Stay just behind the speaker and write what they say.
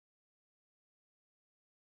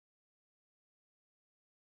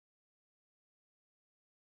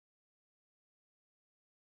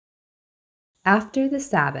After the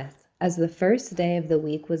Sabbath, as the first day of the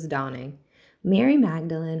week was dawning, Mary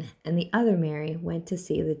Magdalene and the other Mary went to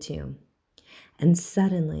see the tomb. And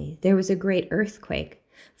suddenly there was a great earthquake,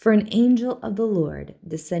 for an angel of the Lord,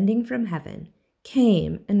 descending from heaven,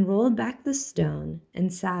 came and rolled back the stone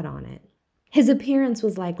and sat on it. His appearance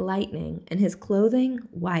was like lightning, and his clothing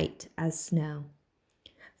white as snow.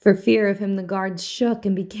 For fear of him, the guards shook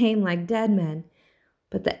and became like dead men.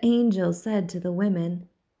 But the angel said to the women,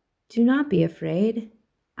 "Do not be afraid.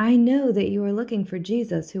 I know that you are looking for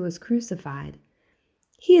Jesus who was crucified.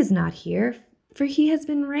 He is not here, for he has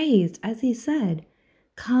been raised, as he said.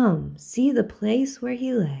 Come, see the place where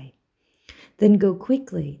he lay. Then go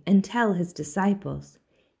quickly and tell his disciples,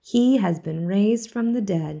 he has been raised from the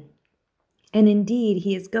dead. And indeed,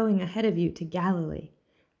 he is going ahead of you to Galilee.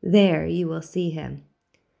 There you will see him.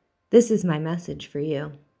 This is my message for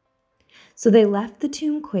you." So they left the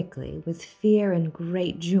tomb quickly with fear and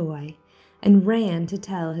great joy and ran to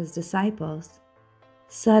tell his disciples.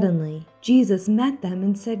 Suddenly, Jesus met them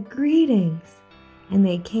and said, "Greetings." And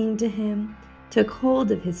they came to him, took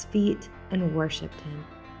hold of his feet, and worshipped him.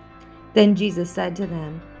 Then Jesus said to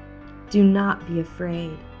them, "Do not be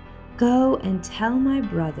afraid. Go and tell my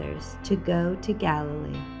brothers to go to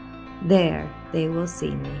Galilee. There they will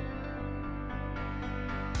see me."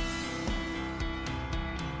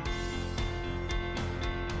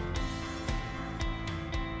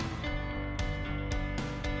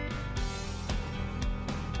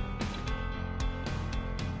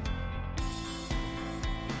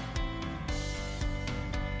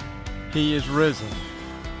 He is risen.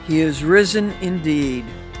 He is risen indeed.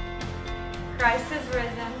 Christ is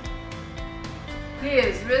risen. He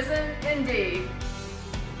is risen indeed.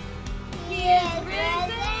 He is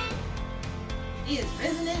risen. He is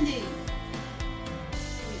risen indeed.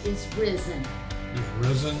 He is risen. He is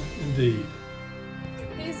risen indeed.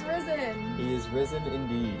 He's risen. He is risen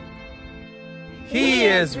indeed. He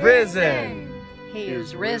is risen. He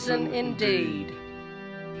is risen indeed.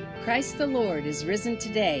 Christ the Lord is risen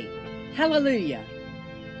today. Hallelujah.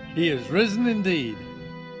 He is risen indeed.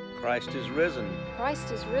 Christ is risen.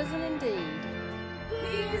 Christ is risen indeed.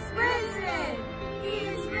 He is risen. He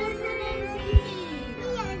is risen indeed.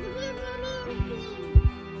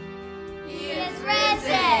 He is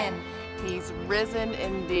risen. He's risen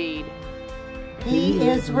indeed. He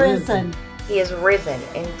is risen. He is risen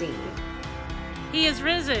indeed. He is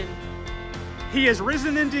risen. He is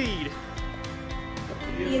risen indeed.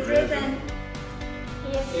 He is risen.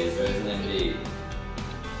 He is risen indeed.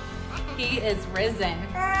 He is risen.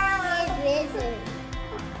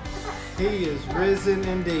 He is risen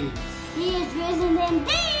indeed. He is risen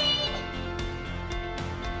indeed.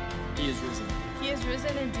 He is risen. He is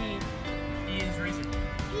risen indeed. He is risen.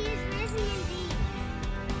 He is risen indeed.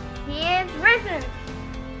 He is risen.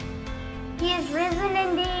 He is risen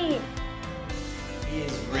indeed. He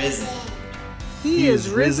is risen. He is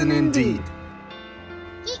risen indeed.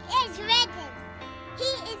 He is risen. He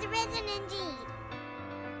is risen indeed.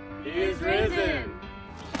 He is risen.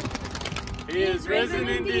 He is risen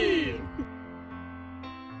indeed.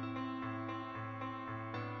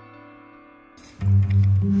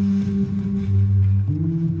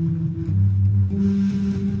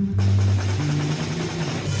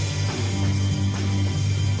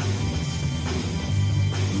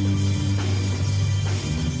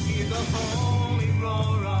 Hear the holy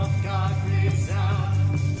roar of God resound.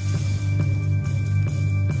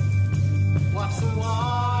 Watch the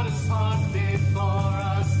waters part before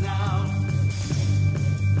us now.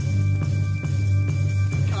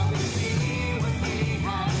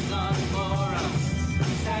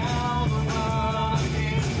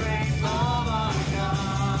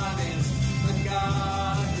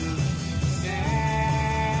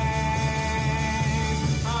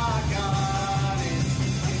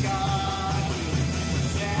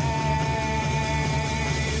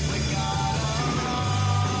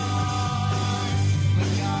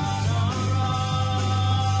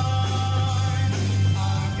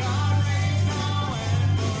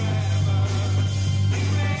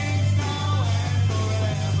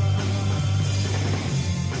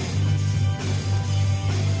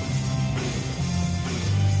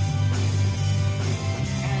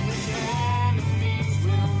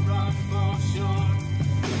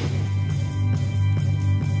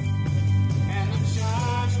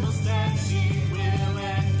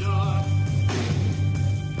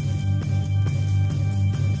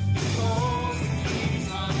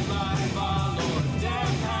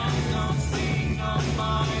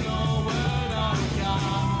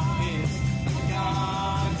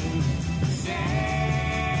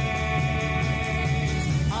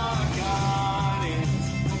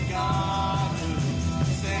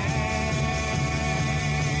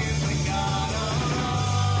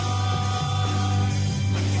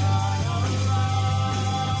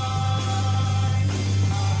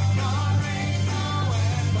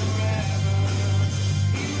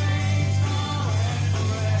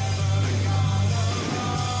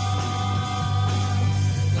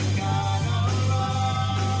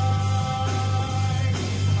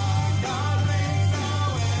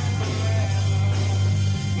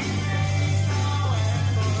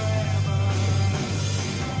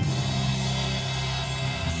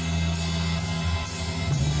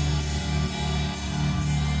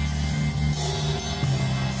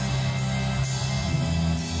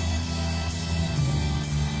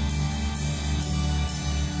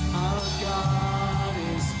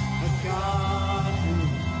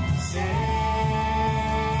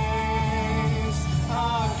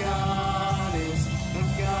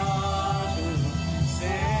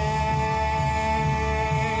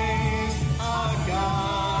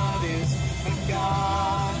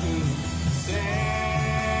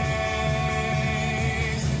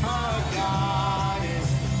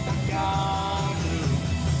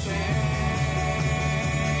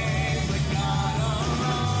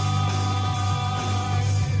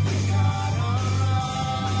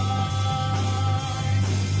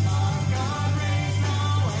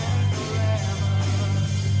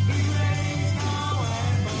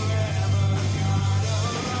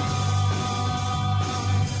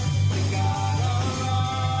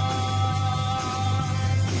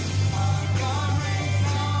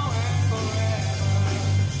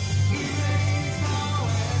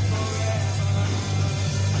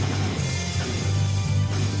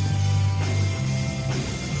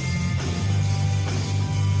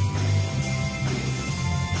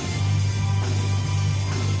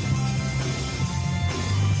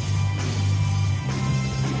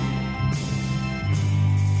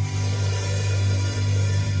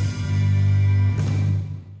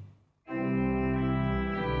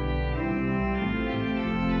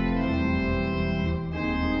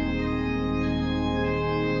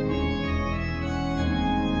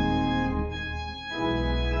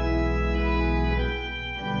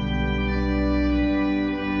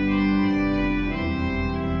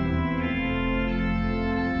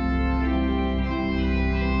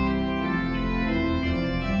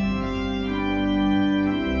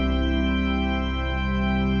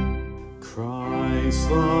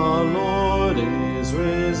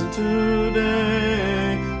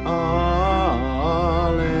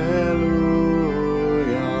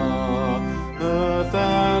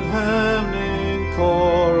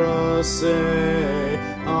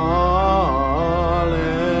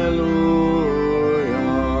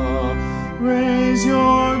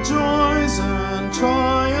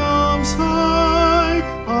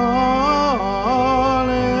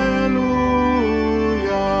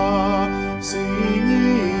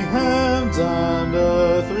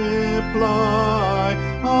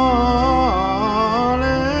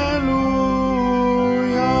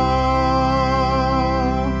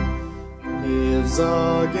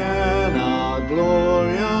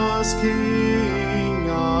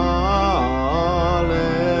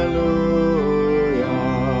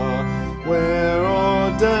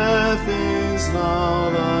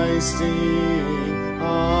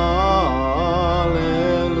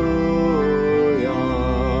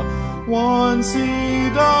 once he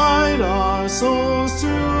died our souls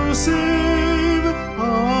to save.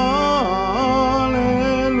 Hallelujah.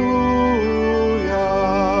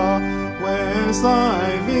 Where's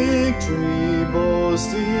thy victory,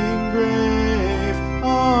 boasting grave?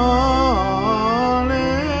 Hallelujah.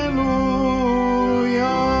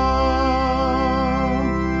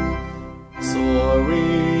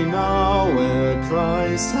 Soaring now where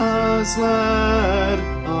Christ has led.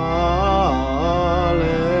 Hallelujah.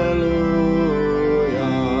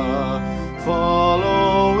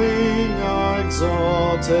 Following our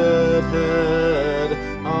exalted head.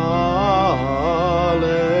 Hallelujah.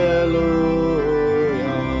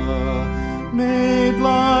 Made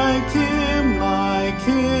like him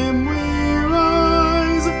we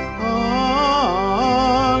rise. Hallelujah.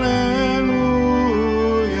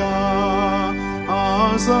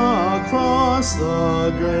 Ours the cross,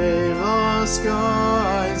 the grave, the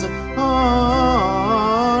skies.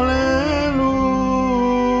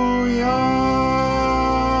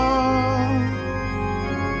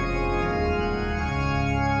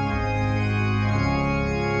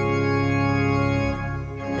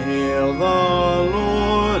 Hail the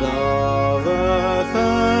Lord of earth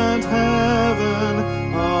and heaven.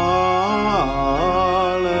 Alleluia.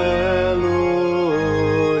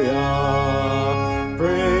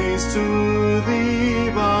 Praise to thee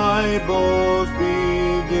by both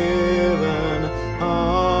be given.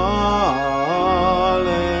 Alleluia.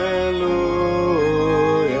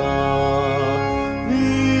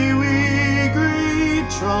 Thee we greet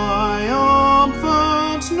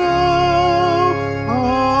triumphant now.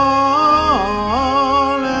 Hallelujah.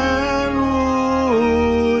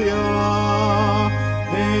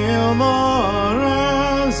 Hail the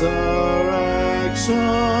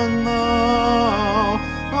resurrection now.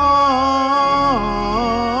 Hallelujah.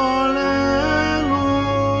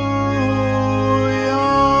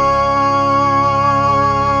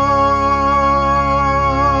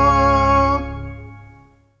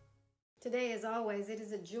 Today, as always, it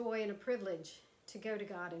is a joy and a privilege to go to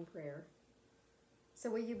God in prayer. So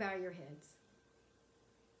will you bow your heads?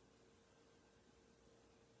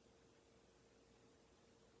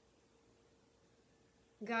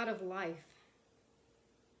 God of life,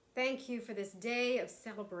 thank you for this day of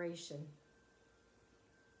celebration.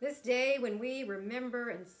 This day when we remember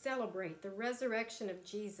and celebrate the resurrection of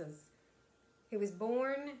Jesus, who was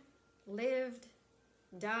born, lived,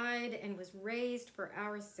 died, and was raised for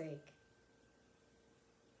our sake.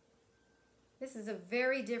 This is a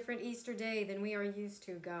very different Easter day than we are used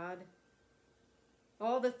to, God.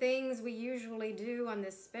 All the things we usually do on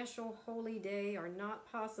this special holy day are not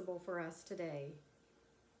possible for us today.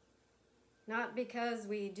 Not because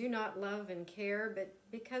we do not love and care, but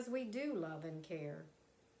because we do love and care.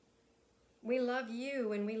 We love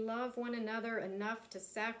you and we love one another enough to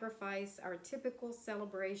sacrifice our typical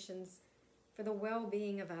celebrations for the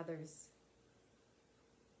well-being of others.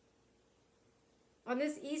 On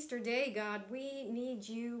this Easter day, God, we need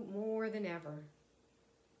you more than ever.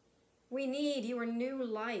 We need your new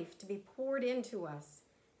life to be poured into us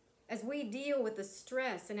as we deal with the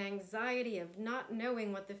stress and anxiety of not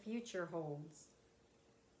knowing what the future holds.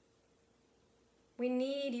 We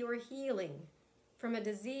need your healing from a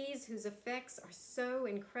disease whose effects are so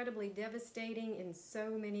incredibly devastating in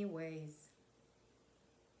so many ways.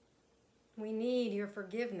 We need your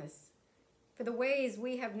forgiveness for the ways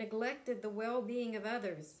we have neglected the well-being of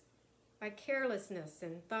others by carelessness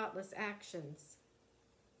and thoughtless actions.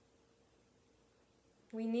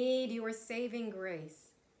 We need your saving grace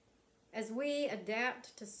as we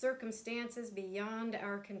adapt to circumstances beyond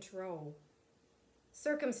our control,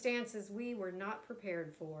 circumstances we were not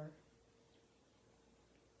prepared for.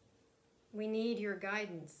 We need your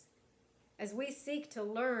guidance as we seek to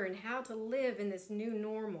learn how to live in this new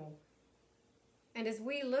normal, and as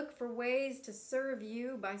we look for ways to serve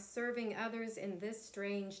you by serving others in this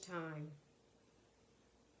strange time.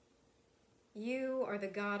 You are the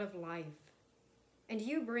God of life, and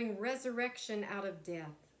you bring resurrection out of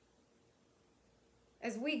death.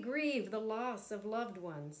 As we grieve the loss of loved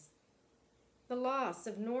ones, the loss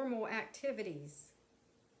of normal activities,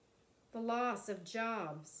 the loss of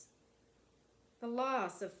jobs, the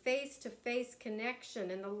loss of face-to-face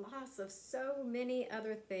connection, and the loss of so many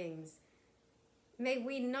other things, may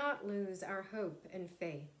we not lose our hope and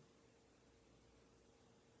faith.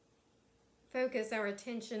 Focus our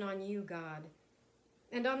attention on you, God,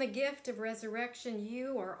 and on the gift of resurrection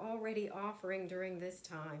you are already offering during this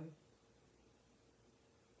time.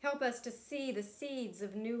 Help us to see the seeds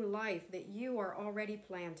of new life that you are already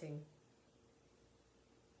planting.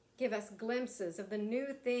 Give us glimpses of the new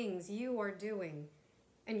things you are doing,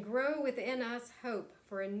 and grow within us hope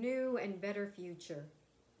for a new and better future.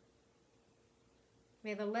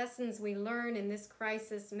 May the lessons we learn in this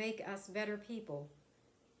crisis make us better people,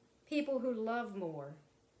 people who love more,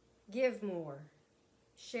 give more,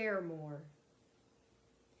 share more,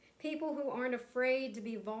 people who aren't afraid to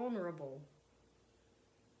be vulnerable,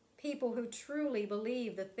 people who truly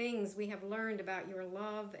believe the things we have learned about your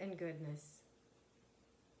love and goodness.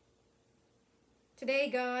 Today,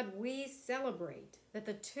 God, we celebrate that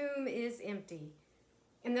the tomb is empty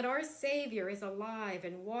and that our Savior is alive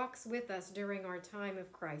and walks with us during our time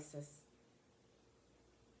of crisis.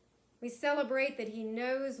 We celebrate that he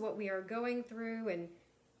knows what we are going through and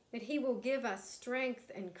that he will give us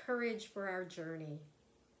strength and courage for our journey.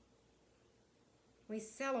 We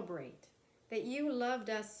celebrate that you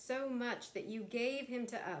loved us so much that you gave him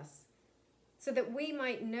to us so that we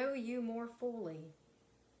might know you more fully.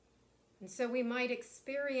 And so we might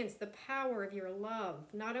experience the power of your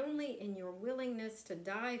love, not only in your willingness to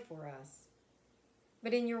die for us,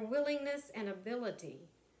 but in your willingness and ability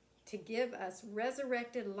to give us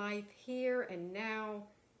resurrected life here and now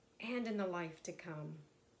and in the life to come.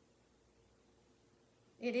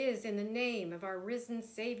 It is in the name of our risen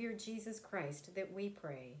Savior Jesus Christ that we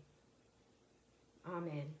pray.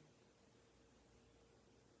 Amen.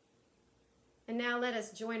 And now let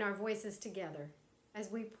us join our voices together as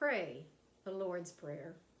we pray the Lord's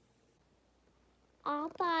Prayer. Our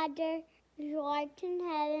Father, who art in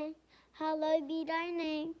heaven, hallowed be thy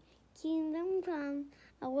name. Kingdom come,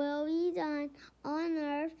 thy will be done on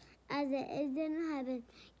earth as it is in heaven.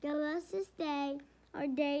 Give us this day our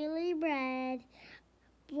daily bread.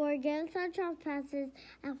 Forgive us our trespasses,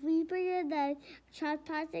 as we forgive those who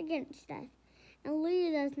trespass against us. And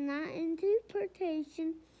lead us not into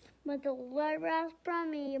temptation, but deliver us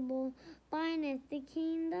from evil. Thine is the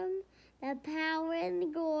kingdom, the power, and the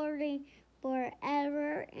glory,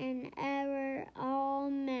 forever and ever.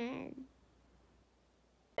 Amen.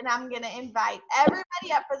 And I'm going to invite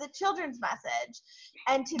everybody up for the children's message.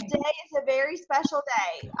 And today is a very special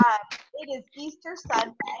day. It is Easter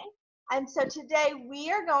Sunday. And so today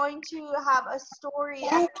we are going to have a story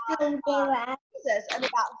about Jesus and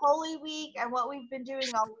about Holy Week and what we've been doing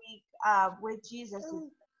all week with Jesus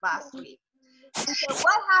last week. And so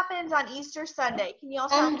what happens on Easter Sunday? Can you all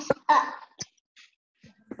tell me?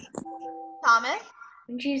 Thomas?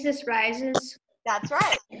 Jesus rises. That's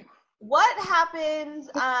right. What happens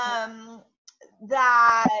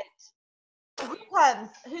that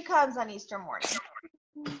who comes on Easter morning?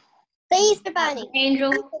 The Easter Bunny.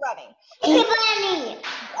 Angel. Easter Bunny. Easter Bunny.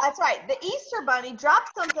 That's right. The Easter Bunny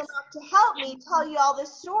dropped something off to help me tell you all the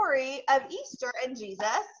story of Easter and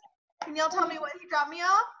Jesus. Can y'all tell me what he dropped me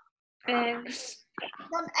off? Eggs.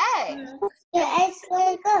 Some eggs. The eggs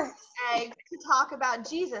like us. Eggs to talk about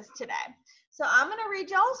Jesus today. So I'm going to read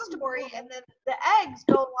y'all a story, and then the eggs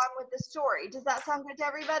go along with the story. Does that sound good to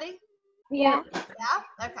everybody? Yeah.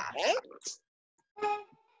 Yeah? Okay.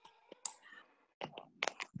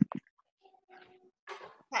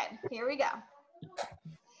 Okay, here we go.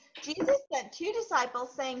 Jesus sent 2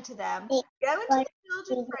 disciples, saying to them, "Go into the village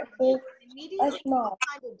in front of you, and immediately you will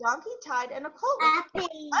find a donkey tied and a colt with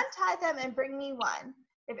it. Untie them and bring me one.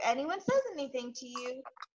 If anyone says anything to you,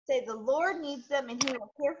 say the Lord needs them, and he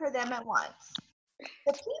will care for them at once."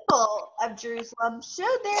 The people of Jerusalem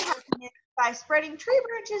showed their happiness by spreading tree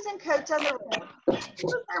branches and coats on the road. It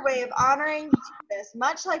was their way of honoring Jesus,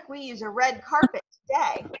 much like we use a red carpet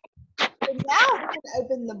today. So now we're going to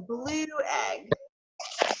open the blue egg.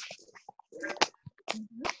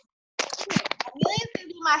 Amelia's going to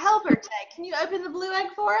be my helper today. Can you open the blue egg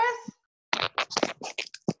for us?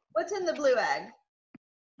 What's in the blue egg?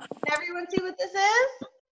 Can everyone see what this is?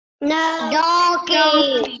 No.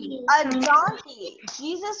 Donkey. A donkey.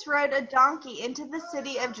 Jesus rode a donkey into the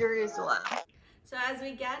city of Jerusalem. So as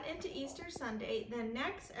we get into Easter Sunday, the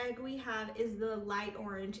next egg we have is the light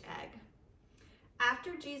orange egg.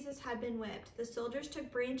 After Jesus had been whipped, the soldiers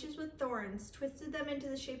took branches with thorns, twisted them into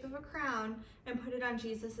the shape of a crown, and put it on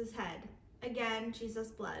Jesus' head. Again,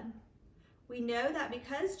 Jesus' blood. We know that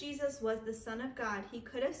because Jesus was the Son of God, he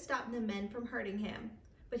could have stopped the men from hurting him,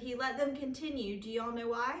 but he let them continue. Do you all know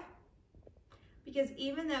why? Because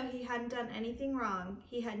even though he hadn't done anything wrong,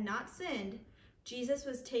 he had not sinned, Jesus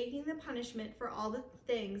was taking the punishment for all the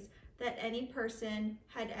things that any person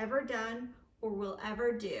had ever done or will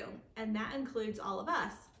ever do, and that includes all of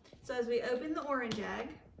us. So as we open the orange egg,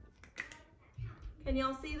 can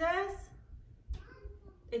y'all see this?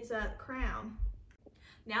 It's a crown.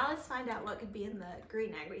 Now let's find out what could be in the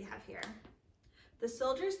green egg we have here. The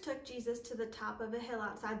soldiers took Jesus to the top of a hill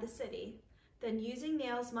outside the city. Then using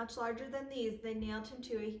nails much larger than these, they nailed him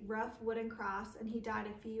to a rough wooden cross, and he died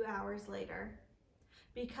a few hours later.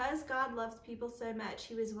 Because God loves people so much,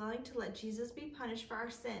 he was willing to let Jesus be punished for our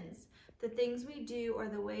sins, the things we do or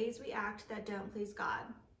the ways we act that don't please God.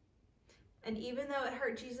 And even though it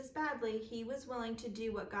hurt Jesus badly, he was willing to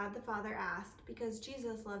do what God the Father asked because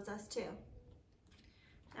Jesus loves us too.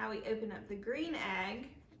 Now we open up the green egg.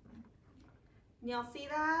 Y'all see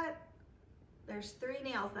that? There's 3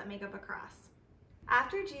 nails that make up a cross.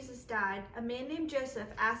 After Jesus died, a man named Joseph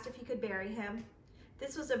asked if he could bury him.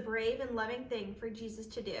 This was a brave and loving thing for Jesus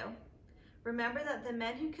to do. Remember that the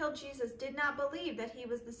men who killed Jesus did not believe that he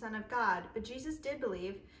was the Son of God, but Jesus did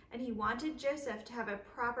believe, and he wanted Joseph to have a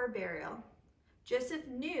proper burial. Joseph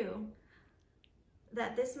knew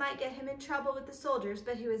that this might get him in trouble with the soldiers,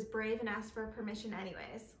 but he was brave and asked for permission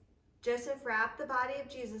anyways. Joseph wrapped the body of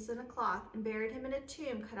Jesus in a cloth and buried him in a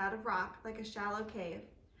tomb cut out of rock, like a shallow cave.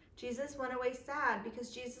 Jesus went away sad because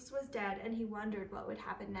Jesus was dead, and he wondered what would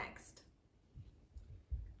happen next.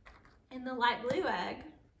 In the light blue egg,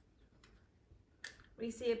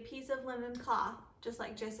 we see a piece of linen cloth, just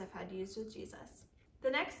like Joseph had used with Jesus. The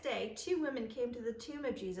next day, 2 women came to the tomb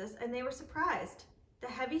of Jesus, and they were surprised. The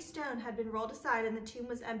heavy stone had been rolled aside, and the tomb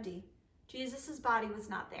was empty. Jesus' body was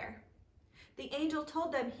not there. The angel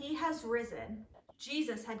told them he has risen.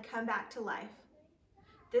 Jesus had come back to life.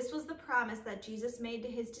 This was the promise that Jesus made to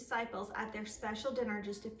his disciples at their special dinner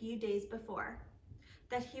just a few days before.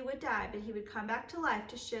 That he would die, but he would come back to life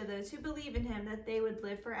to show those who believe in him that they would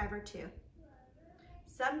live forever too.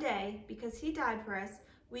 Someday, because he died for us,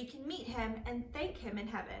 we can meet him and thank him in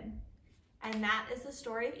heaven. And that is the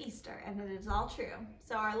story of Easter, and it is all true.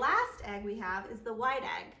 So our last egg we have is the white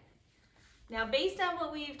egg. Now, based on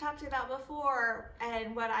what we've talked about before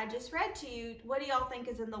and what I just read to you, what do y'all think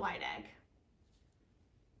is in the white egg?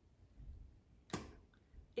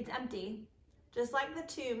 It's empty, just like the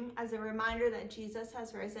tomb, as a reminder that Jesus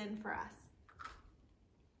has risen for us.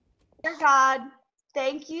 Dear God,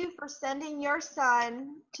 thank you for sending your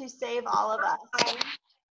Son to save all of us.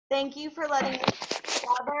 Thank you for letting us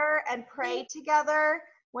gather and pray together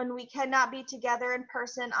when we cannot be together in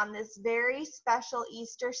person on this very special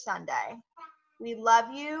Easter Sunday. We love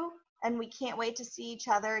you, and we can't wait to see each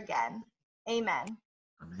other again. Amen.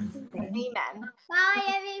 Amen. Amen.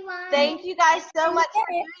 Bye, everyone. Thank you guys so much for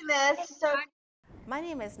doing this. My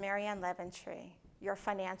name is Marianne Leventree, your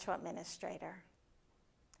financial administrator.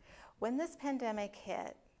 When this pandemic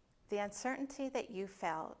hit, the uncertainty that you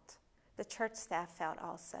felt, the church staff felt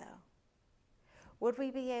also. Would we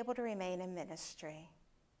be able to remain in ministry?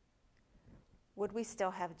 Would we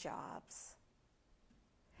still have jobs?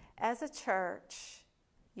 As a church,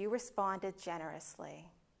 you responded generously.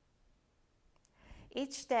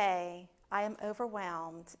 Each day, I am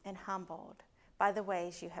overwhelmed and humbled by the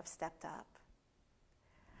ways you have stepped up.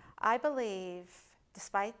 I believe,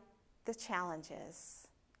 despite the challenges,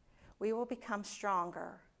 we will become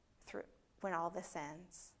stronger when all this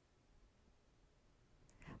ends.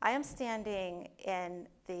 I am standing in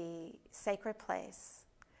the sacred place,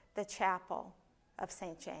 the chapel of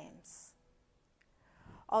St. James.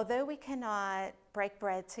 Although we cannot break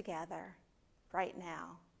bread together right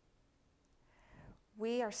now,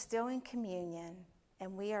 we are still in communion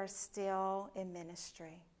and we are still in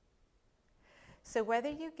ministry. So whether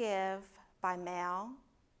you give by mail,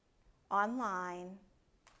 online,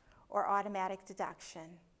 or automatic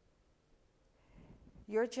deduction,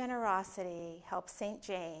 your generosity helps St.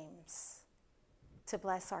 James to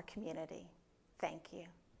bless our community. Thank you.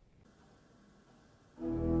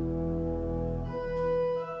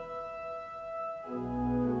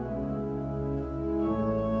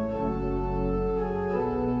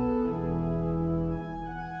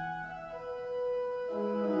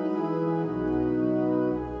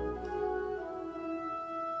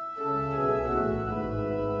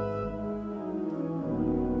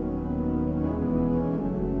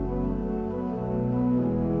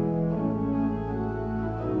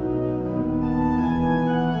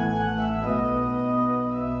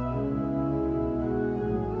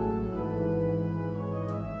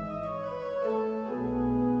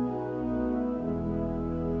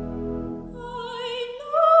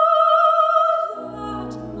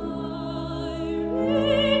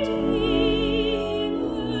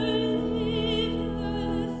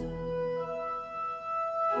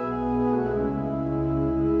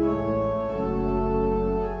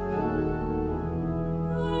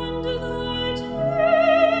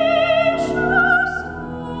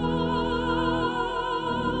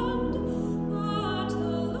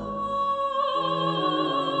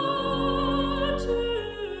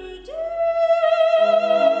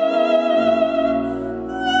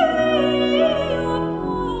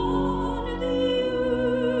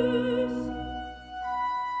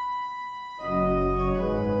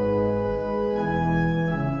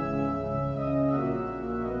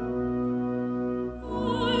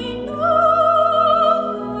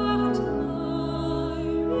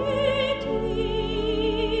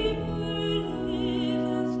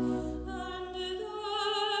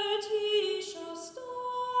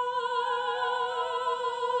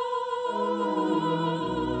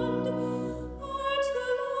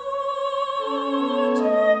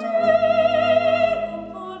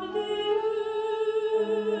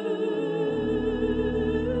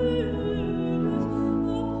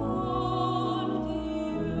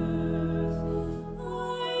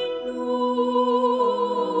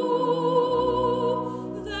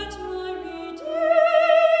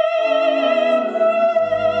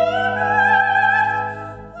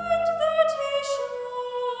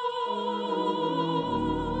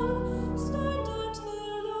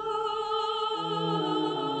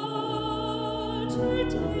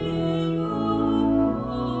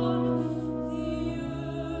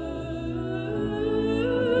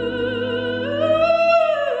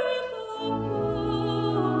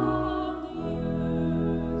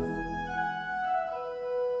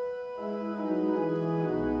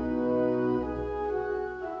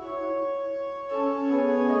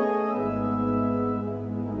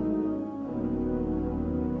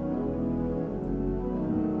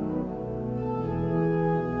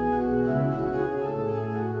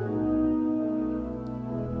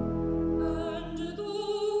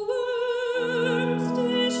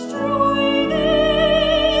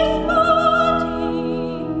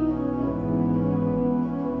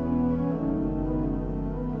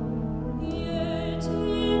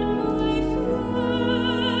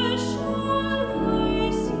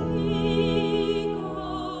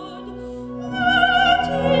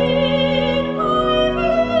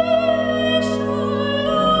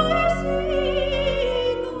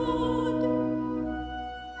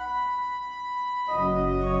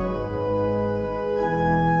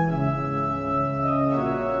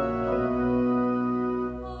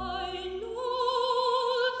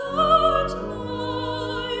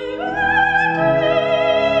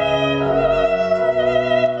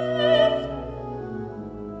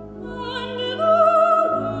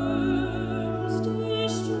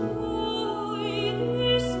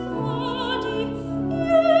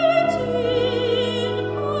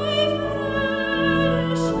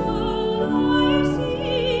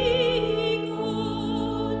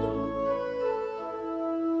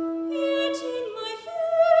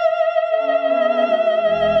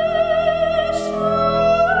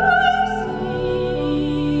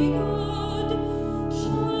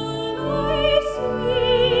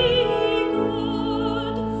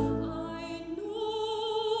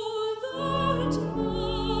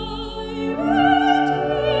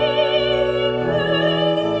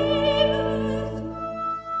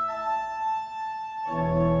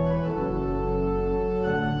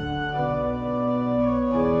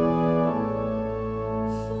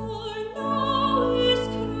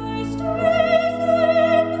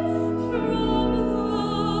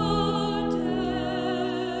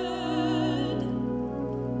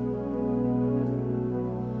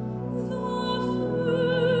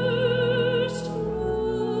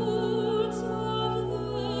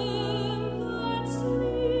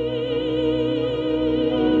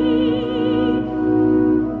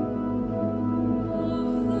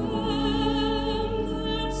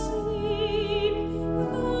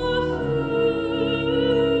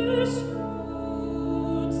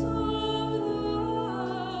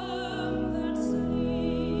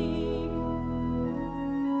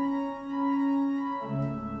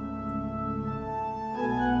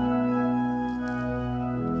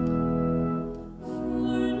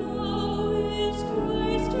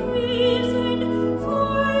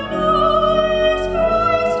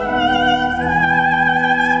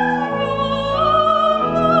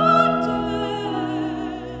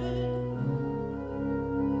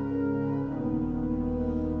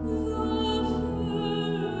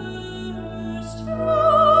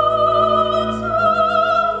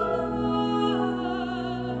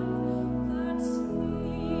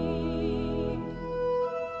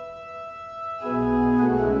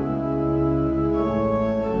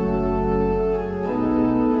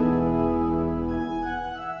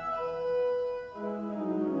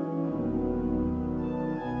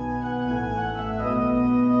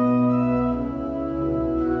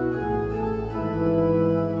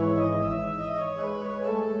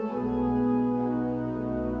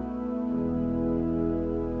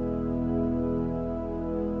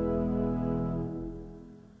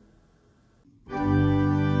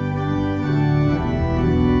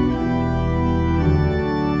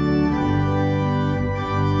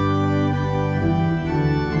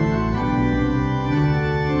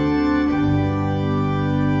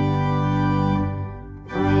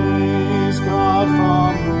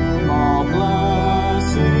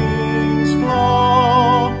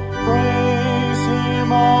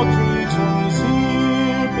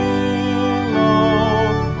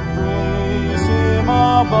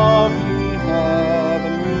 of the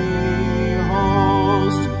heavenly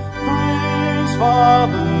host. Praise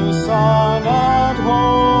Father, Son, and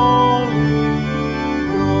Holy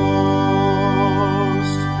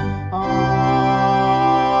Ghost. Amen.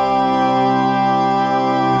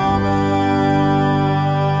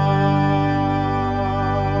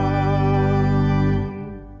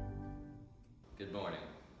 Good morning.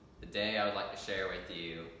 Today I would like to share with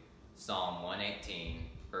you Psalm 118,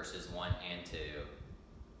 verses 1 and 2,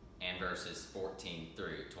 and verses 14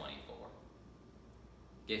 through 24.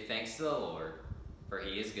 Give thanks to the Lord, for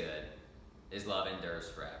he is good. His love endures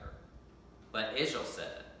forever. Let Israel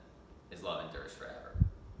said, his love endures forever.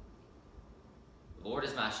 The Lord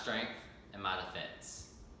is my strength and my defense.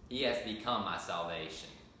 He has become my salvation.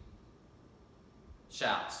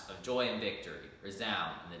 Shouts of joy and victory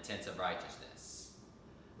resound in the tents of righteousness.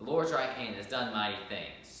 The Lord's right hand has done mighty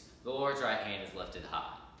things. The Lord's right hand is lifted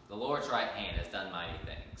high. The Lord's right hand has done mighty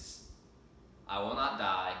things. I will not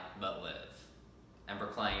die, but live, and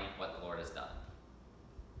proclaim what the Lord has done.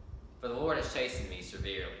 For the Lord has chastened me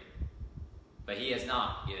severely, but he has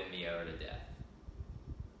not given me over to death.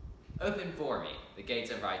 Open for me the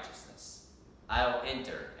gates of righteousness. I will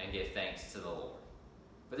enter and give thanks to the Lord.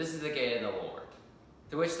 For this is the gate of the Lord,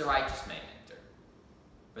 through which the righteous may enter.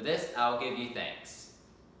 For this I will give you thanks.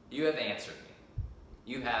 You have answered me.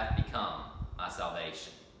 You have become my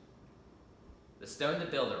salvation. The stone the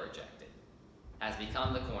builder rejected has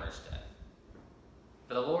become the cornerstone.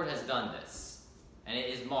 For the Lord has done this, and it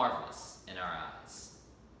is marvelous in our eyes.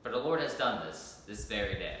 For the Lord has done this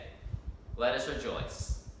very day. Let us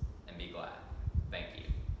rejoice and be glad. Thank you.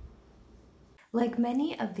 Like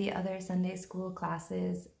many of the other Sunday school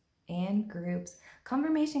classes and groups,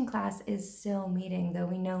 confirmation class is still meeting, though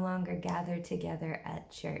we no longer gather together at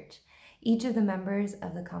church. Each of the members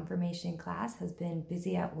of the confirmation class has been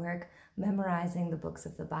busy at work memorizing the books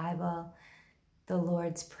of the Bible, the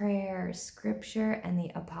Lord's Prayer, Scripture, and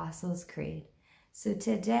the Apostles' Creed. So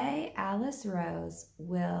today, Alice Rose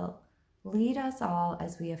will lead us all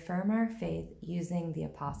as we affirm our faith using the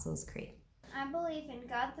Apostles' Creed. I believe in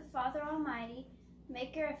God the Father Almighty,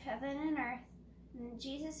 maker of heaven and earth, and in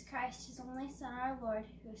Jesus Christ, his only Son, our Lord,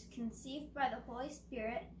 who was conceived by the Holy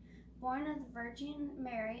Spirit, born of the Virgin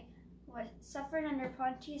Mary, was suffered under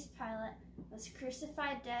Pontius Pilate, was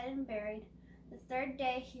crucified, dead, and buried. The third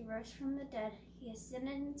day he rose from the dead. He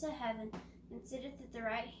ascended into heaven, and sitteth at the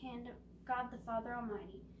right hand of God the Father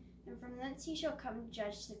Almighty. And from thence he shall come to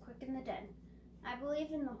judge the quick and the dead. I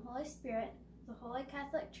believe in the Holy Spirit, the Holy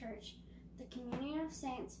Catholic Church, the communion of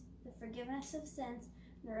saints, the forgiveness of sins,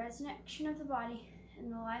 the resurrection of the body,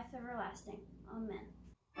 and the life everlasting. Amen.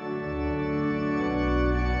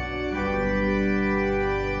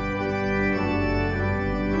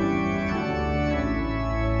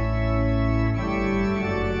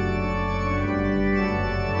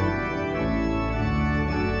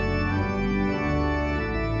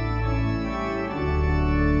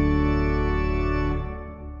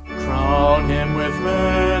 Crown him with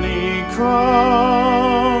many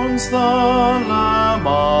crowns, the Lamb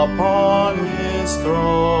upon his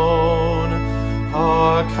throne.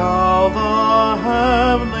 Hark how the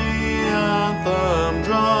heavenly anthem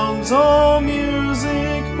drums, oh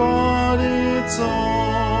music but its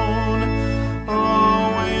own.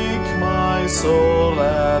 Awake my soul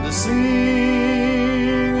and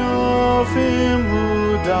sing of him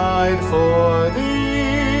who died for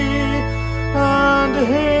thee, and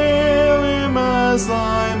hail him as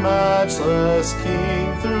thy matchless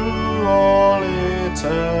King through all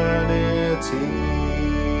eternity.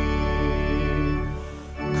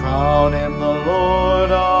 Crown him the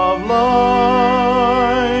Lord of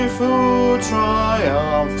life, who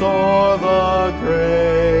triumphed o'er the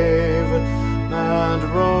grave, and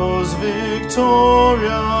rose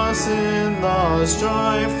victorious in the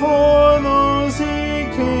strife for those he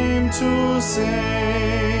came to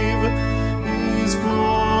save. His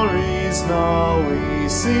glories now we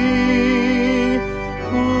see,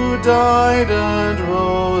 who died and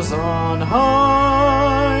rose on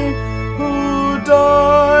high, who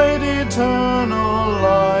died eternal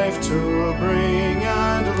life to bring,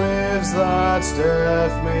 and lives that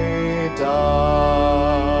death may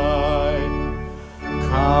die.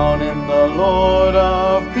 Crown him the Lord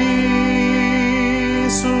of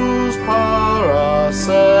peace, whose power a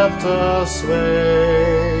scepter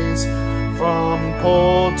sways. From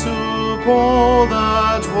pole to pole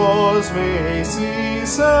that wars may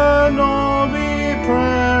cease, and all be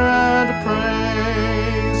prayer and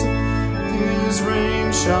praise. His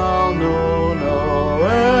reign shall know no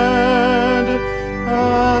end,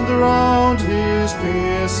 and round his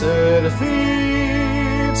pierced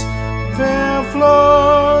feet Fair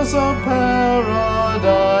flowers of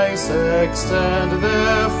paradise extend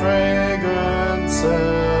their fragrance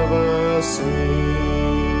ever sweet.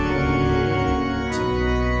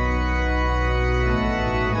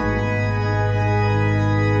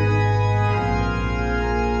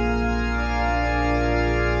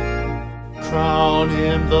 Crown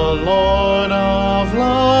him the Lord of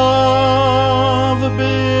love,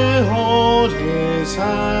 behold his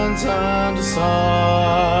hands and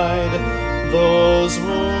side, those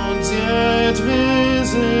wounds yet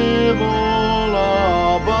visible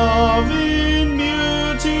above in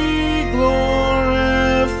beauty glorified.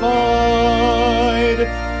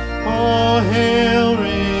 Oh, hail,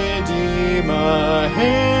 Redeemer,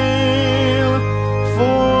 hail,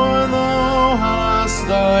 for thou hast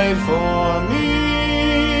died for me.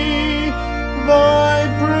 Thy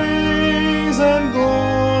praise and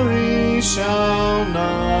glory shall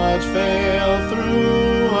not fail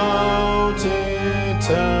throughout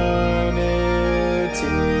eternity.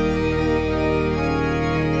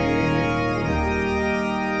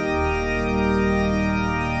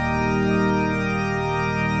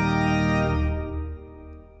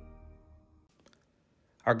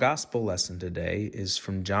 Our gospel lesson today is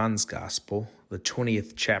from John's Gospel, the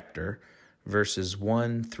 20th chapter, verses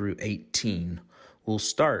 1 through 18. We'll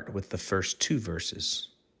start with the first 2 verses.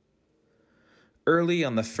 Early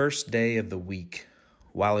on the first day of the week,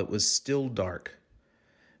 while it was still dark,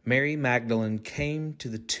 Mary Magdalene came to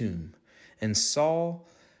the tomb and saw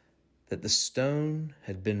that the stone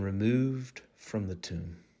had been removed from the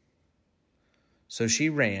tomb. So she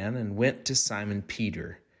ran and went to Simon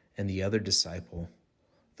Peter and the other disciple,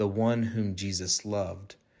 the one whom Jesus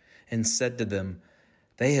loved, and said to them,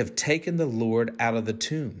 "They have taken the Lord out of the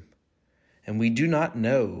tomb, and we do not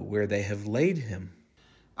know where they have laid him."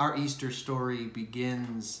 Our Easter story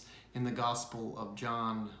begins in the Gospel of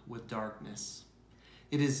John with darkness.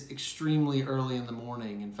 It is extremely early in the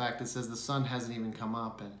morning. In fact, it says the sun hasn't even come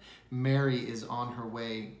up, and Mary is on her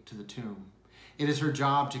way to the tomb. It is her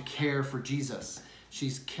job to care for Jesus.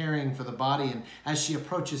 She's caring for the body, and as she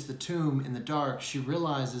approaches the tomb in the dark, she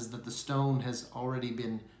realizes that the stone has already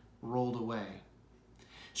been rolled away.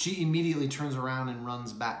 She immediately turns around and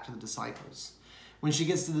runs back to the disciples. When she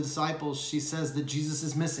gets to the disciples, she says that Jesus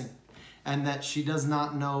is missing and that she does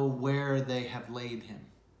not know where they have laid him.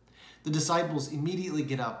 The disciples immediately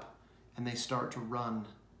get up and they start to run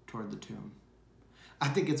toward the tomb. I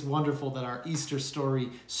think it's wonderful that our Easter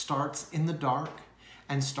story starts in the dark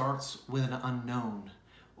and starts with an unknown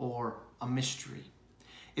or a mystery.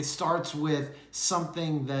 It starts with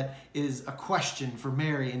something that is a question for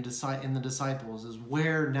Mary and the disciples is,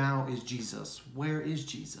 where now is Jesus? Where is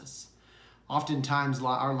Jesus? Oftentimes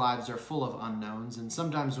our lives are full of unknowns, and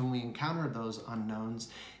sometimes when we encounter those unknowns,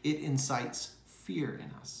 it incites fear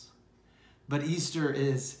in us. But Easter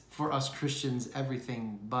is, for us Christians,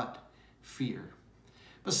 everything but fear.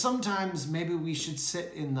 But sometimes maybe we should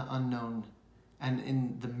sit in the unknown and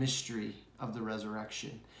in the mystery of the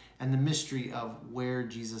resurrection and the mystery of where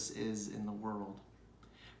Jesus is in the world.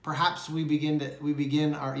 Perhaps we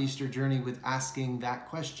begin our Easter journey with asking that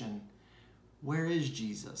question: where is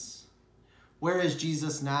Jesus? Where is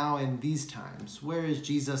Jesus now in these times? Where is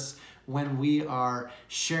Jesus when we are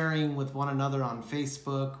sharing with one another on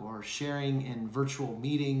Facebook or sharing in virtual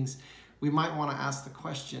meetings? We might want to ask the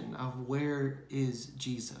question of, where is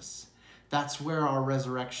Jesus? That's where our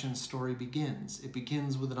resurrection story begins. It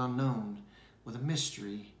begins with an unknown, with a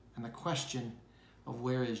mystery, and the question of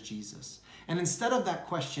where is Jesus? And instead of that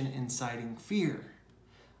question inciting fear,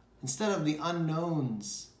 instead of the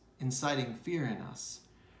unknowns inciting fear in us,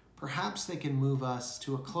 perhaps they can move us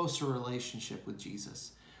to a closer relationship with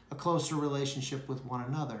Jesus, a closer relationship with one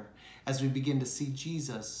another, as we begin to see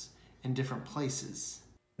Jesus in different places.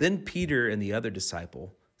 Then Peter and the other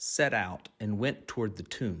disciple set out and went toward the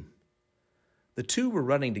tomb. The 2 were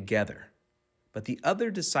running together, but the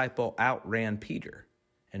other disciple outran Peter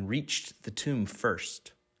and reached the tomb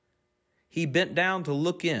first. He bent down to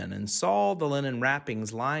look in and saw the linen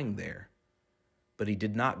wrappings lying there, but he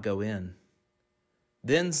did not go in.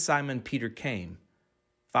 Then Simon Peter came,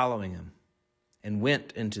 following him, and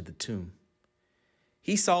went into the tomb.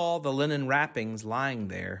 He saw the linen wrappings lying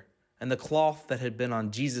there, and the cloth that had been on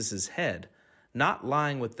Jesus' head, not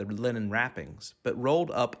lying with the linen wrappings, but rolled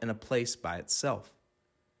up in a place by itself.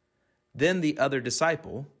 Then the other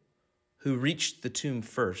disciple, who reached the tomb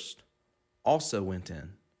first, also went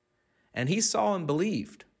in, and he saw and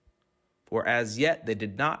believed, for as yet they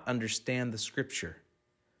did not understand the scripture,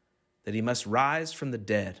 that he must rise from the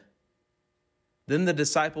dead. Then the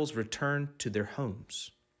disciples returned to their homes.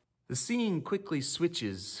 The scene quickly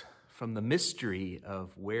switches from the mystery of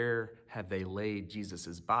where have they laid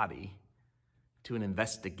Jesus' body to an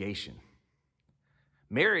investigation.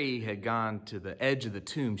 Mary had gone to the edge of the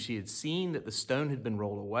tomb. She had seen that the stone had been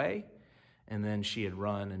rolled away, and then she had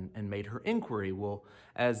run and made her inquiry. Well,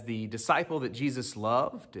 as the disciple that Jesus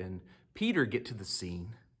loved and Peter get to the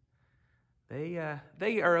scene, they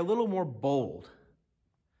are a little more bold.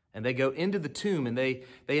 And they go into the tomb and they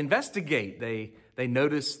investigate. They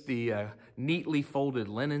notice the neatly folded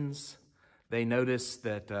linens. They notice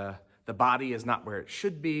that the body is not where it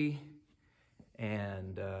should be.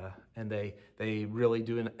 And they really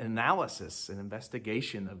do an analysis, an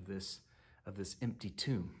investigation of this empty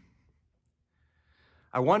tomb.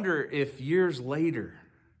 I wonder if years later,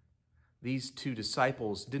 these two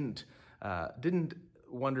disciples didn't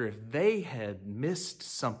wonder if they had missed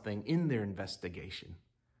something in their investigation.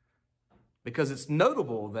 Because it's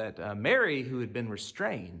notable that Mary, who had been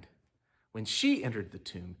restrained, when she entered the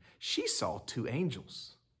tomb, she saw two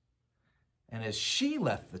angels. And as she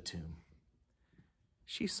left the tomb,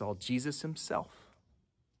 she saw Jesus himself.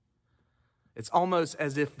 It's almost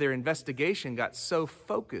as if their investigation got so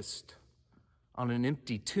focused on an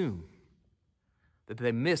empty tomb that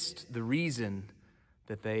they missed the reason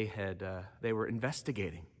that they were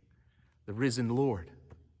investigating, the risen Lord.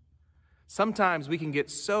 Sometimes we can get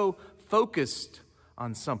so focused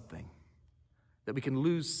on something that we can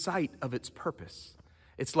lose sight of its purpose.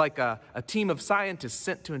 It's like a team of scientists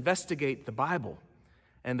sent to investigate the Bible,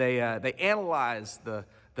 and they analyze the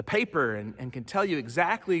paper and can tell you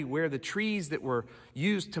exactly where the trees that were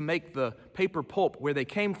used to make the paper pulp, where they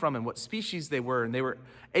came from and what species they were, and they were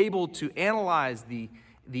able to analyze the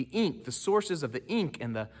ink, the sources of the ink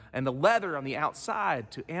and the leather on the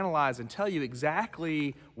outside, to analyze and tell you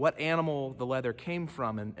exactly what animal the leather came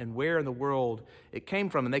from and where in the world it came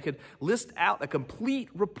from. And they could list out a complete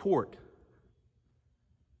report.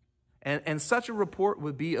 And such a report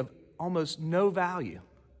would be of almost no value,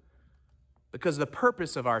 because the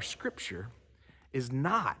purpose of our scripture is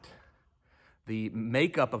not the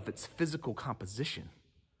makeup of its physical composition.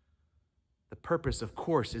 The purpose, of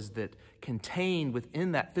course, is that contained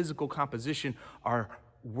within that physical composition are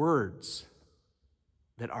words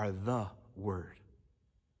that are the Word.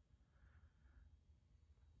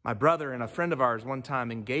 My brother and a friend of ours one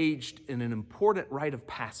time engaged in an important rite of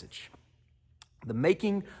passage, the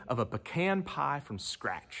making of a pecan pie from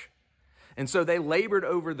scratch. And so they labored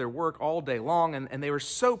over their work all day long, and they were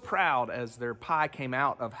so proud as their pie came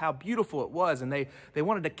out of how beautiful it was, and they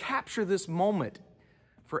wanted to capture this moment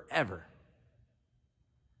forever.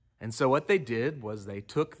 And so what they did was they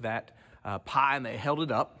took that pie and they held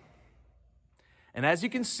it up. And as you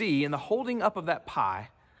can see, in the holding up of that pie,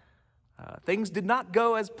 things did not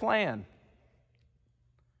go as planned.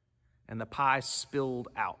 And the pie spilled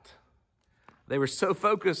out. They were so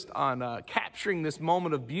focused on capturing this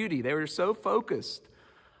moment of beauty. They were so focused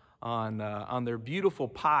on their beautiful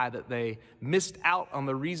pie that they missed out on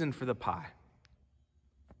the reason for the pie,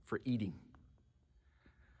 for eating.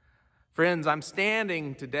 Friends, I'm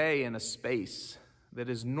standing today in a space that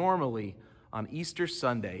is normally on Easter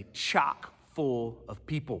Sunday chock full of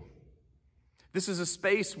people. This is a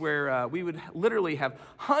space where we would literally have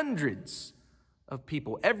hundreds of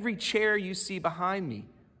people. Every chair you see behind me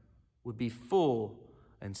would be full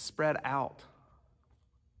and spread out.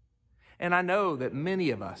 And I know that many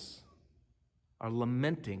of us are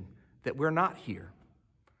lamenting that we're not here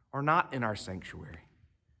or not in our sanctuary,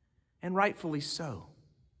 and rightfully so.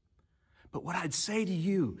 But what I'd say to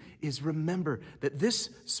you is, remember that this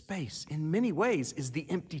space, in many ways, is the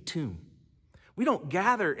empty tomb. We don't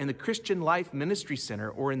gather in the Christian Life Ministry Center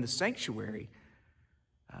or in the sanctuary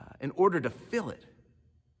in order to fill it.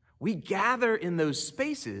 We gather in those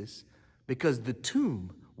spaces because the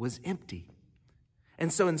tomb was empty.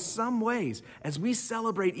 And so in some ways, as we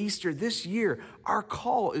celebrate Easter this year, our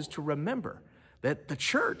call is to remember that the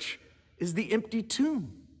church is the empty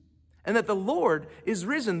tomb, and that the Lord is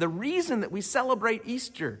risen. The reason that we celebrate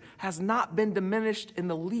Easter has not been diminished in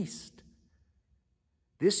the least.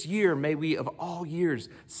 This year, may we of all years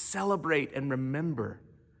celebrate and remember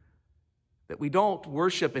that we don't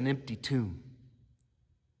worship an empty tomb.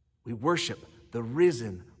 We worship the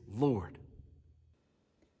risen Lord.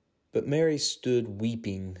 But Mary stood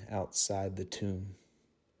weeping outside the tomb.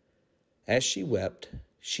 As she wept,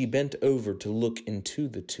 she bent over to look into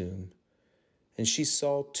the tomb, and she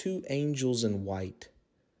saw two angels in white,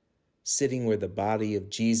 sitting where the body of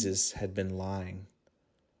Jesus had been lying,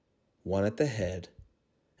 one at the head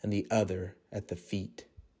and the other at the feet.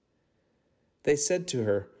 They said to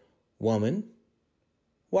her, "Woman,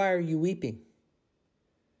 why are you weeping?"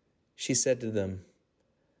 She said to them,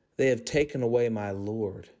 "They have taken away my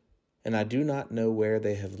Lord, and I do not know where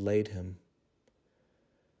they have laid him."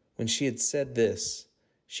 When she had said this,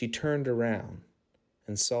 she turned around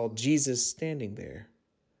and saw Jesus standing there,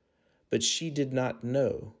 but she did not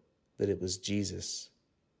know that it was Jesus.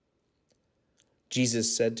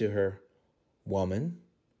 Jesus said to her, "Woman,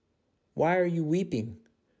 why are you weeping?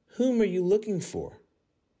 Whom are you looking for?"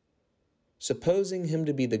 Supposing him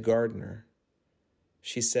to be the gardener,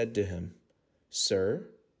 she said to him, "Sir,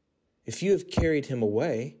 if you have carried him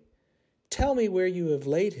away, tell me where you have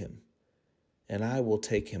laid him, and I will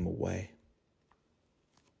take him away."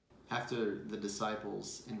 After the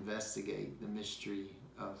disciples investigate the mystery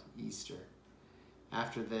of Easter,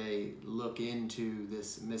 after they look into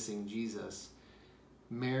this missing Jesus,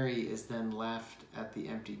 Mary is then left at the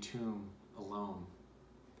empty tomb alone.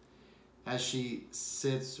 As she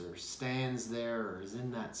sits or stands there or is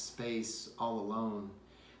in that space all alone,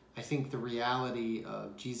 I think the reality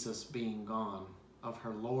of Jesus being gone, of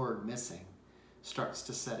her Lord missing, starts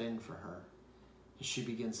to set in for her, and she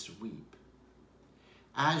begins to weep.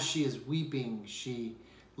 As she is weeping, she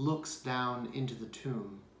looks down into the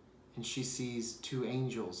tomb, and she sees two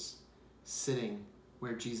angels sitting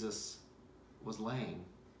where Jesus was laying.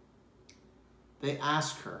 They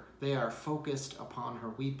ask her, they are focused upon her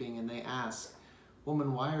weeping, and they ask,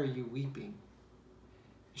 "Woman, why are you weeping?"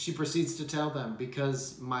 She proceeds to tell them,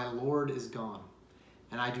 "Because my Lord is gone,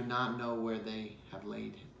 and I do not know where they have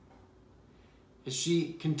laid him." As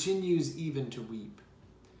she continues even to weep,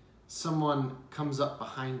 someone comes up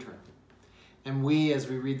behind her. And we, as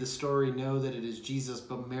we read the story, know that it is Jesus,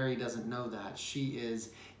 but Mary doesn't know that. She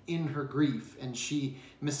is in her grief, and she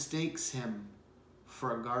mistakes him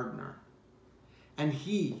for a gardener. And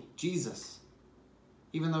he, Jesus,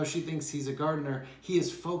 even though she thinks he's a gardener, he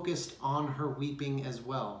is focused on her weeping as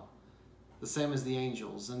well, the same as the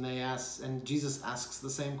angels. And Jesus asks the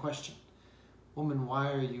same question, "Woman,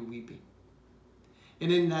 why are you weeping?"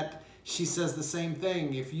 And in that, she says the same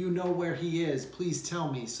thing, "If you know where he is, please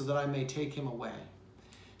tell me so that I may take him away."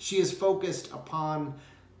 She is focused upon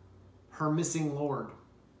her missing Lord.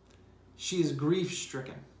 She is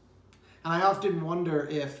grief-stricken. And I often wonder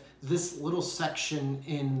if this little section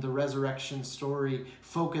in the resurrection story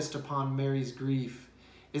focused upon Mary's grief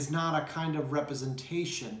is not a kind of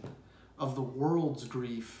representation of the world's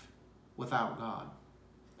grief without God.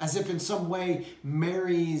 As if in some way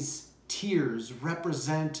Mary's tears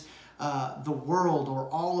represent the world or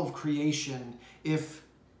all of creation if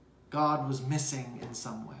God was missing in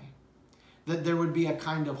some way. That there would be a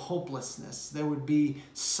kind of hopelessness. There would be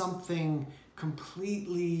something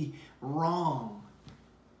completely wrong.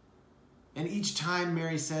 And each time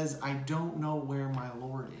Mary says, "I don't know where my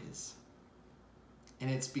Lord is." And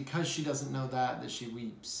it's because she doesn't know that she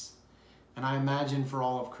weeps. And I imagine for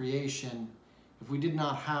all of creation, if we did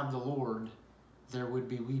not have the Lord, there would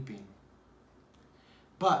be weeping.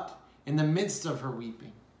 But in the midst of her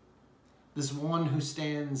weeping, this one who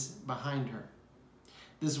stands behind her,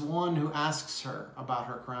 this one who asks her about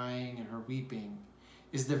her crying and her weeping,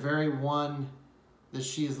 is the very one that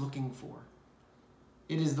she is looking for.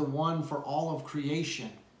 It is the one for all of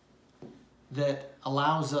creation that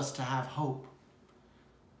allows us to have hope.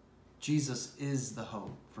 Jesus is the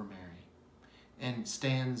hope for Mary and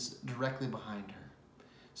stands directly behind her.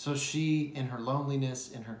 So she, in her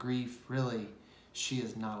loneliness, in her grief, really, she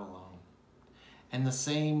is not alone. And the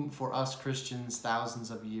same for us Christians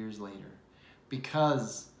thousands of years later.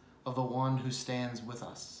 Because of the one who stands with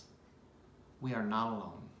us, we are not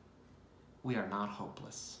alone. We are not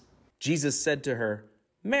hopeless. Jesus said to her,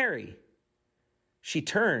 "Mary." She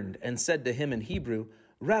turned and said to him in Hebrew,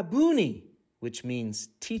 "Rabboni," which means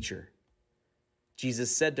teacher.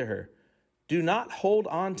 Jesus said to her, "Do not hold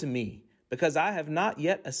on to me, because I have not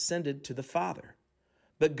yet ascended to the Father.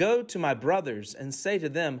 But go to my brothers and say to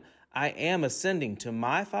them, I am ascending to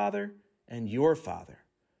my Father and your Father,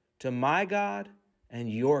 to my God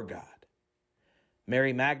and your God."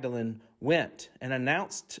 Mary Magdalene went and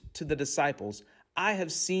announced to the disciples, "I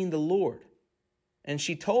have seen the Lord." And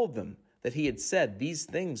she told them that he had said these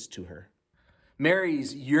things to her.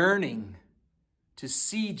 Mary's yearning to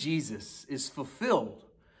see Jesus is fulfilled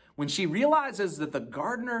when she realizes that the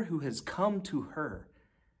gardener who has come to her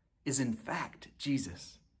is in fact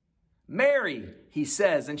Jesus. "Mary," he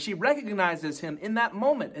says, and she recognizes him in that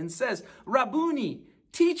moment and says, "Rabboni,"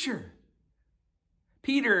 teacher.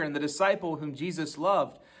 Peter and the disciple whom Jesus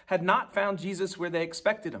loved had not found Jesus where they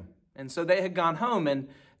expected him. And so they had gone home. And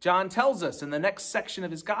John tells us in the next section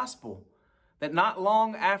of his gospel that not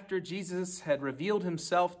long after Jesus had revealed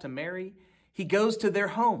himself to Mary, he goes to their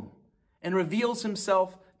home and reveals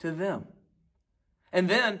himself to them. And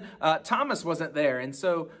then Thomas wasn't there. And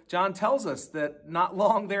so John tells us that not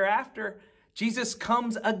long thereafter, Jesus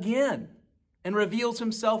comes again and reveals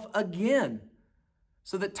himself again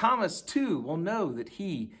so that Thomas too will know that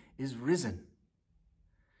he is risen.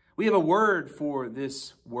 We have a word for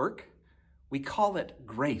this work. We call it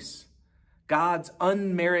grace, God's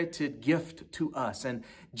unmerited gift to us. And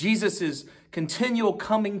Jesus' continual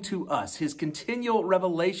coming to us, his continual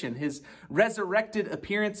revelation, his resurrected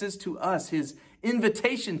appearances to us, his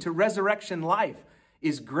invitation to resurrection life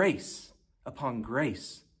is grace upon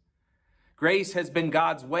grace. Grace has been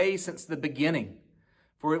God's way since the beginning,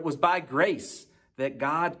 for it was by grace that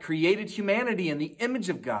God created humanity in the image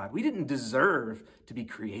of God. We didn't deserve to be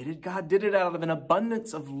created. God did it out of an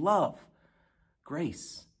abundance of love,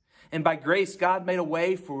 grace. And by grace, God made a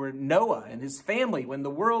way for Noah and his family when the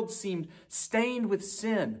world seemed stained with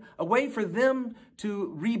sin, a way for them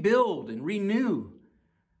to rebuild and renew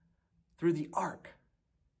through the ark.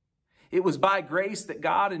 It was by grace that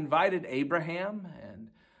God invited Abraham and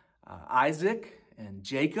Isaac and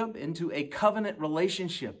Jacob into a covenant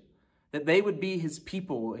relationship, that they would be his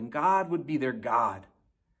people and God would be their God.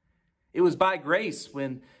 It was by grace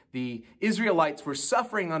when the Israelites were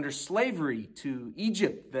suffering under slavery to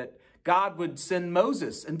Egypt that God would send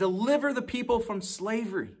Moses and deliver the people from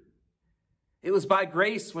slavery. It was by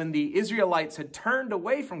grace when the Israelites had turned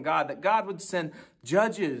away from God that God would send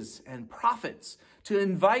judges and prophets to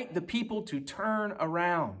invite the people to turn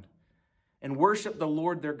around and worship the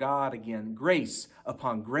Lord their God again, grace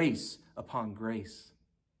upon grace upon grace.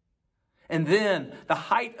 And then the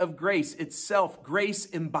height of grace itself, grace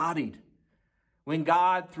embodied, when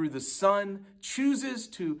God, through the Son, chooses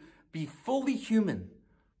to be fully human,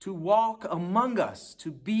 to walk among us, to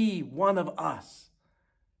be one of us.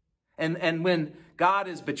 And when God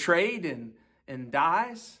is betrayed and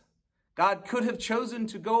dies, God could have chosen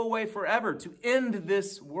to go away forever, to end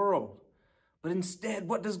this world. But instead,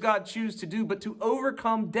 what does God choose to do but to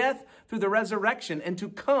overcome death through the resurrection and to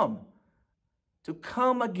come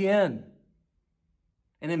again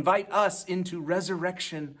and invite us into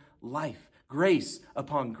resurrection life, grace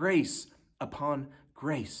upon grace upon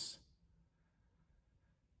grace.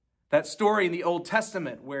 That story in the Old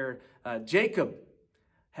Testament where Jacob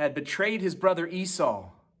had betrayed his brother Esau,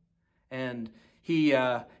 and he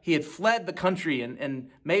had fled the country and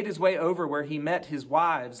made his way over where he met his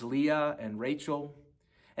wives, Leah and Rachel.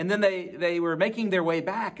 And then they were making their way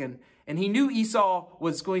back, and he knew Esau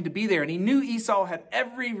was going to be there, and he knew Esau had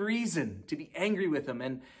every reason to be angry with him.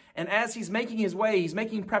 And as he's making his way, he's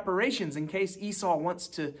making preparations in case Esau wants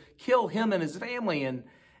to kill him and his family.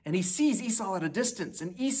 And he sees Esau at a distance,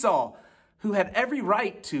 and Esau, who had every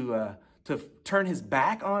right to turn his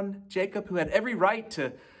back on Jacob, who had every right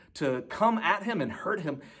to come at him and hurt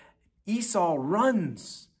him, Esau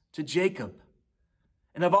runs to Jacob.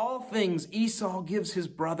 And of all things, Esau gives his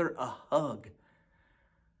brother a hug.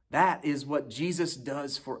 That is what Jesus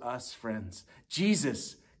does for us, friends.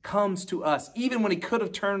 Jesus comes to us, even when he could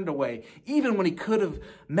have turned away, even when he could have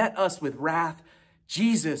met us with wrath.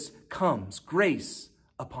 Jesus comes, grace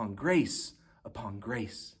upon grace upon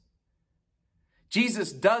grace.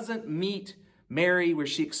 Jesus doesn't meet Mary where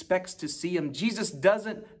she expects to see him. Jesus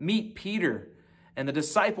doesn't meet Peter and the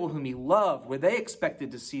disciple whom he loved where they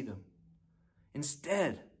expected to see them.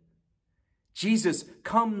 Instead, Jesus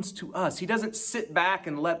comes to us. He doesn't sit back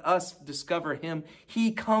and let us discover him.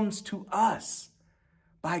 He comes to us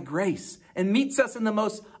by grace and meets us in the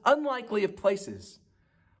most unlikely of places.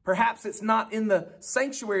 Perhaps it's not in the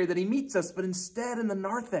sanctuary that he meets us, but instead in the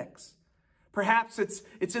narthex. Perhaps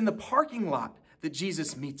it's in the parking lot that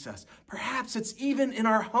Jesus meets us. Perhaps it's even in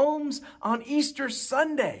our homes on Easter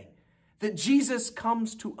Sunday that Jesus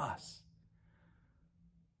comes to us.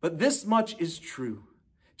 But this much is true.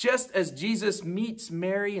 Just as Jesus meets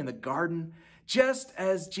Mary in the garden, just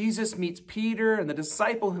as Jesus meets Peter and the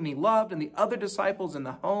disciple whom he loved and the other disciples in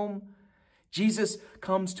the home, Jesus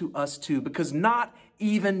comes to us too, because not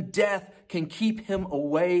even death can keep him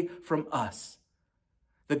away from us.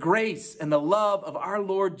 The grace and the love of our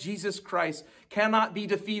Lord Jesus Christ cannot be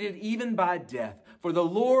defeated even by death, for the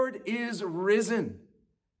Lord is risen.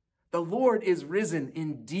 The Lord is risen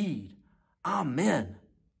indeed. Amen.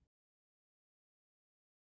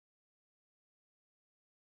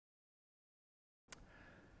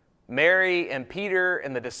 Mary and Peter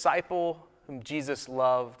and the disciple whom Jesus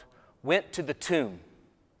loved went to the tomb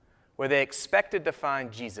where they expected to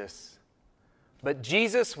find Jesus. But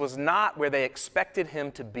Jesus was not where they expected him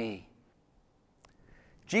to be.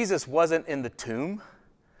 Jesus wasn't in the tomb.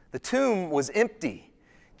 The tomb was empty.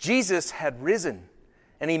 Jesus had risen,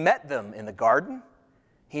 and he met them in the garden.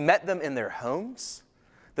 He met them in their homes.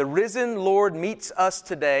 The risen Lord meets us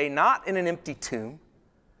today, not in an empty tomb,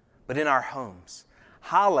 but in our homes.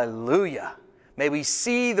 Hallelujah. May we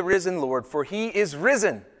see the risen Lord, for He is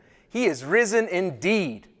risen. He is risen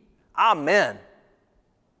indeed. Amen.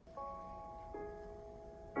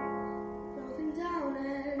 Broken down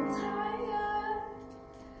and tired,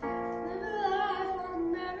 live a life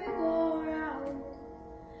on merry-go-round.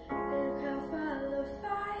 You can't fight the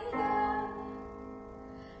fighter,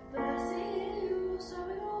 but I see you, so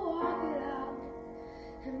we gon' walk it out.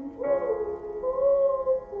 And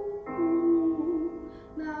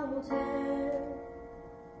mountain,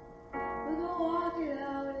 we gon' walk it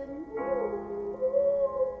out. And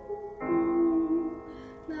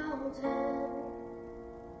mountain.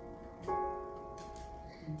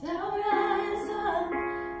 I'll rise up,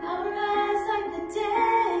 I'll rise like the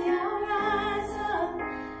day. I'll rise up,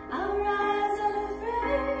 I'll rise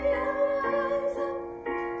unafraid. I'll rise up,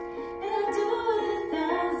 and I'll do it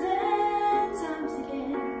 1,000 times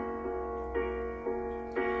again.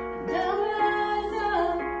 And I'll rise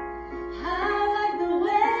up, high like the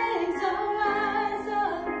waves. I'll rise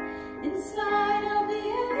up, in spite of the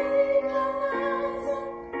ache. I'll rise up,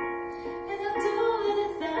 and I'll do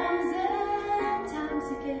it 1,000 times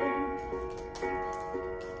again.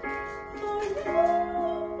 For you,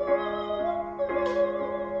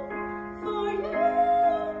 for you,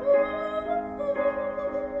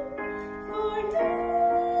 for you.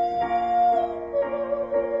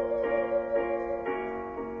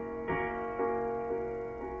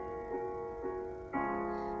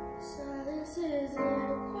 Silence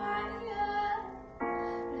isn't quiet,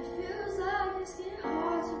 but it feels like it's getting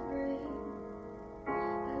hard to breathe. I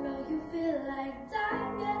know you feel like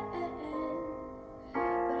dying,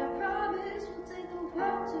 but I promise we'll take the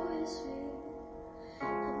world to His feet.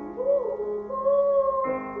 And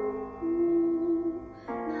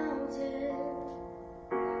mountain,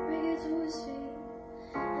 bring it to His feet.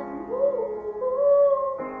 And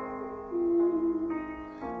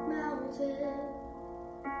mountain.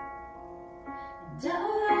 And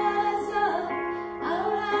I'll rise up,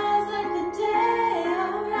 I'll rise like the day.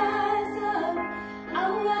 I'll rise up,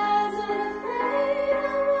 I'll rise unafraid.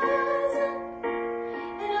 I'll rise up,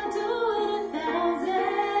 and I'll do it 1,000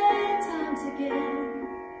 times again.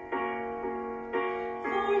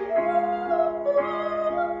 For you,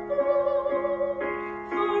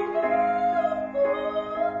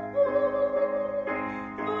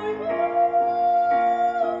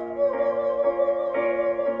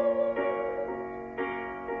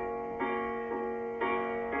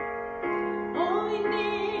 all we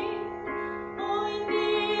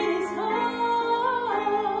need is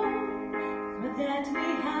hope, for that we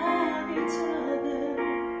have eternal.